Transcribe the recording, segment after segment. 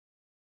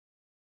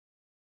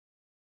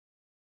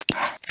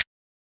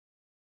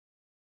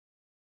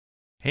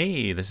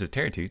Hey, this is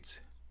Terratoots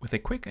with a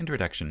quick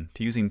introduction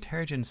to using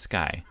Terragen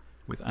Sky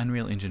with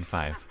Unreal Engine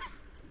 5.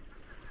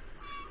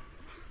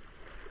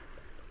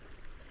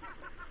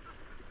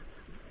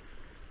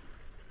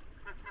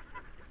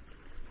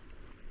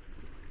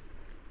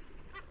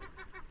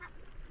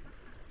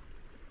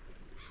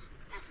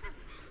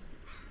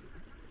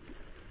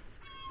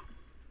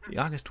 The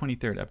August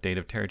 23rd update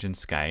of Terragen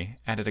Sky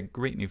added a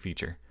great new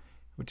feature,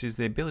 which is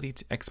the ability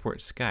to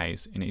export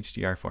skies in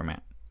HDR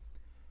format.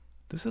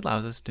 This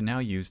allows us to now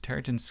use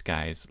Terragen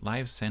Sky's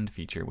Live Send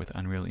feature with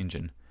Unreal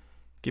Engine,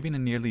 giving a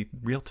nearly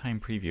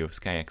real-time preview of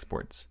sky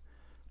exports.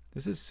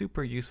 This is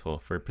super useful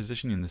for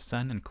positioning the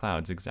sun and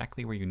clouds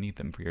exactly where you need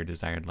them for your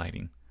desired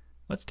lighting.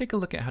 Let's take a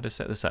look at how to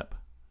set this up,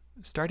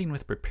 starting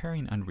with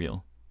preparing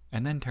Unreal,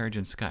 and then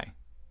Terragen Sky.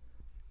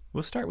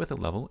 We'll start with a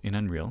level in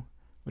Unreal,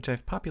 which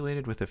I've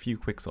populated with a few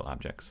Quixel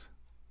objects.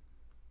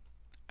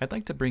 I'd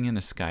like to bring in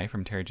a sky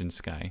from Terragen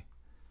Sky,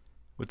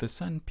 with the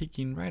sun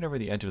peeking right over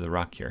the edge of the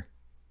rock here.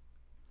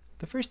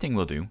 The first thing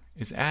we'll do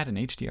is add an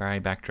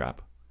HDRI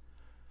backdrop.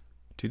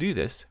 To do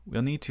this,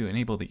 we'll need to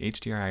enable the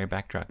HDRI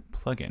backdrop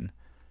plugin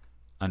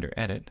under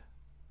Edit,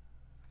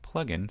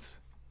 Plugins,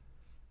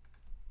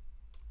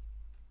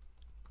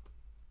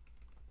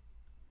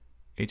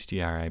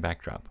 HDRI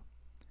backdrop.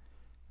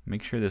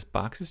 Make sure this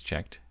box is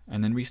checked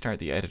and then restart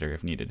the editor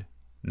if needed.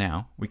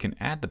 Now we can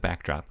add the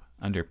backdrop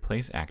under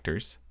Place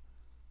Actors,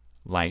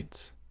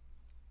 Lights,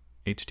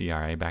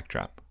 HDRI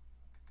backdrop.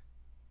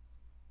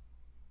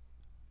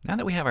 Now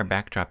that we have our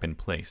backdrop in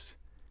place,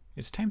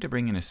 it's time to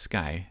bring in a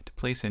sky to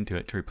place into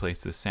it to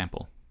replace this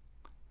sample.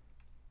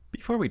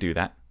 Before we do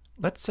that,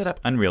 let's set up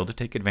Unreal to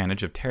take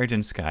advantage of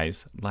Terragen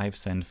Sky's Live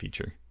Send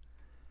feature.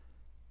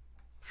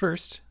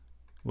 First,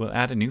 we'll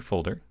add a new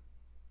folder,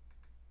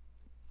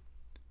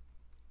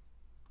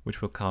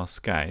 which we'll call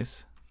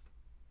Skies.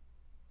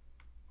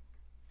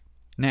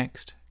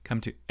 Next,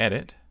 come to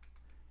Edit,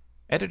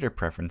 Editor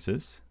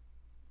Preferences,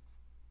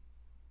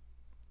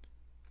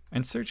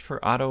 and search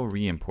for Auto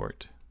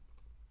Reimport.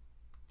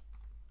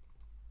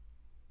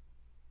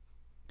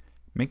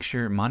 Make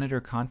sure Monitor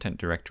Content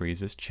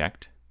Directories is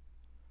checked,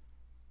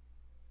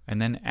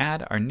 and then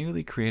add our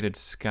newly created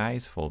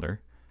Skies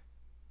folder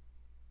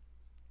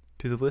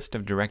to the list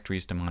of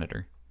directories to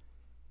monitor.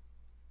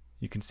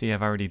 You can see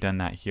I've already done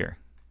that here.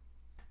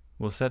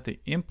 We'll set the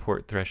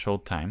import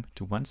threshold time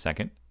to 1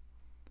 second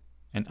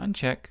and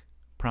uncheck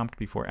Prompt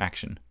Before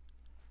Action.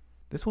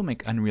 This will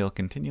make Unreal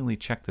continually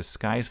check the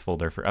Skies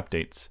folder for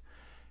updates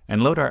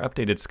and load our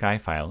updated Sky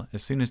file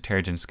as soon as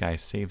Terragen Sky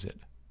saves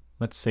it.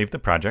 Let's save the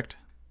project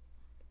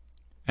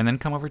and then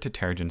come over to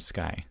Terragen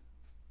Sky.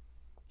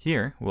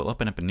 Here, we'll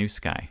open up a new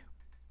sky.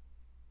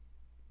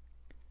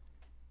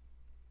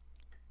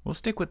 We'll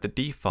stick with the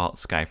default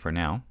sky for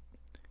now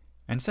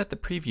and set the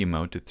preview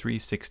mode to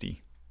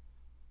 360,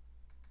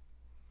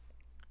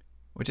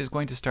 which is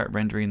going to start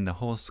rendering the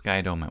whole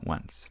sky dome at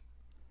once.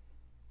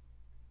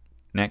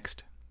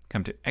 Next,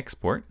 come to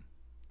Export,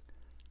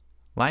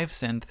 Live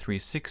Send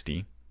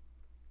 360,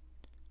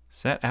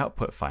 set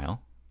Output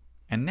File,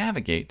 and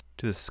navigate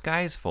to the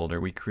Skies folder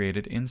we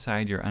created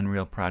inside your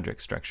Unreal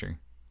project structure.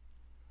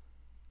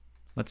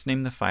 Let's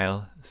name the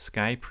file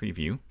Sky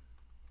Preview,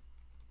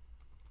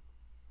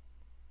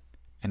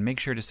 and make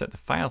sure to set the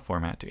file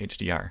format to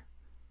HDR.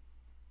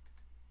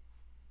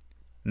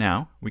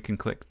 Now, we can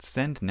click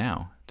Send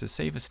Now to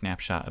save a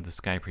snapshot of the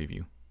Sky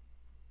Preview.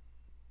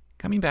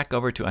 Coming back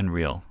over to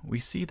Unreal, we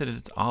see that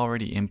it's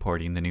already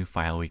importing the new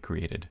file we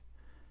created.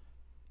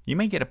 You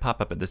may get a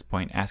pop-up at this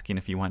point asking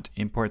if you want to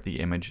import the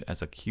image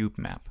as a cube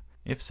map.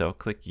 If so,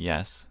 click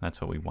Yes, that's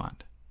what we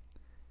want.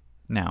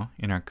 Now,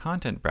 in our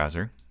content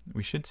browser,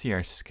 we should see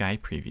our Sky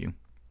Preview.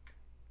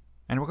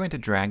 And we're going to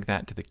drag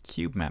that to the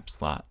cube map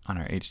slot on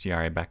our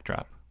HDRI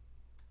backdrop.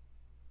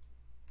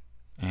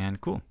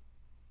 And cool.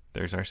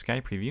 There's our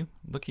Sky Preview,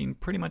 looking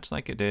pretty much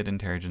like it did in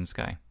Terragen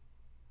Sky.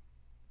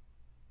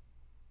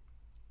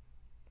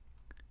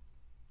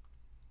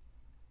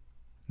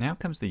 Now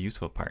comes the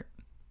useful part.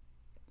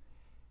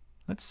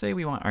 Let's say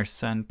we want our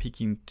sun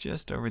peeking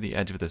just over the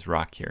edge of this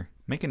rock here.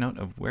 Make a note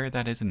of where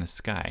that is in the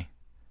sky,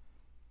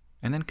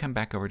 and then come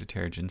back over to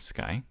Terragen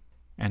Sky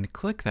and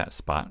click that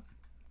spot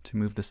to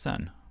move the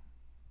sun.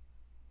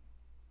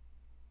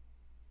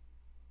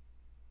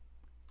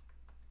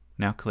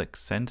 Now click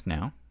Send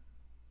Now,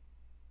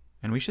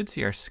 and we should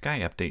see our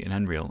sky update in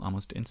Unreal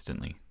almost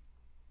instantly.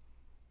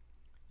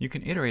 You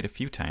can iterate a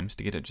few times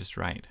to get it just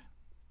right.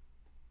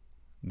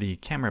 The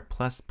Camera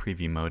Plus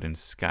preview mode in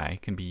Sky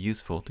can be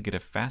useful to get a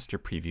faster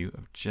preview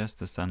of just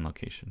the sun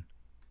location.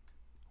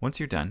 Once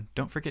you're done,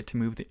 don't forget to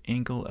move the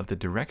angle of the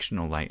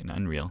directional light in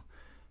Unreal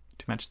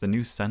to match the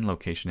new sun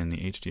location in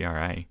the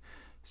HDRI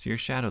so your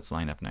shadows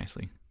line up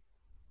nicely.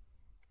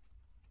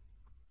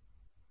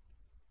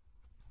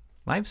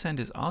 Live Send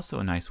is also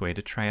a nice way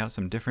to try out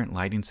some different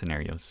lighting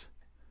scenarios.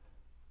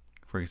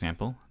 For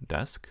example,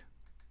 dusk,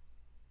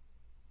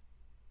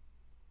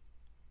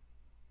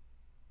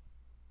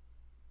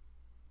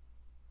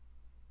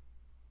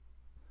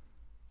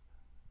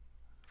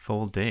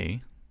 full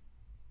day,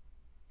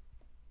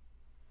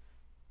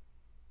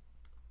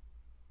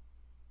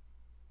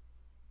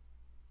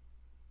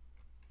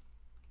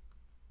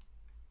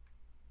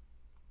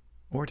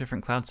 4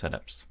 different cloud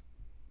setups.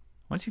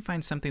 Once you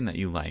find something that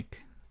you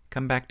like,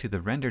 come back to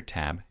the Render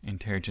tab in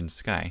Terragen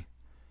Sky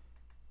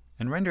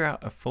and render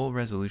out a full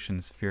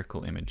resolution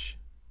spherical image,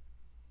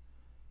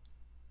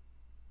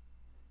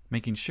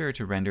 making sure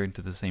to render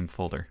into the same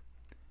folder.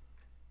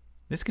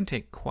 This can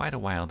take quite a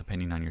while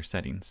depending on your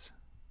settings.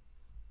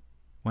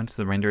 Once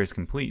the render is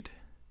complete,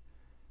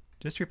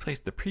 just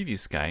replace the preview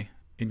sky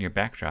in your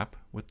backdrop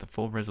with the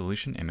full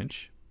resolution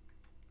image,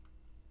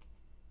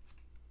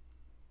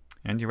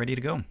 and you're ready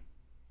to go.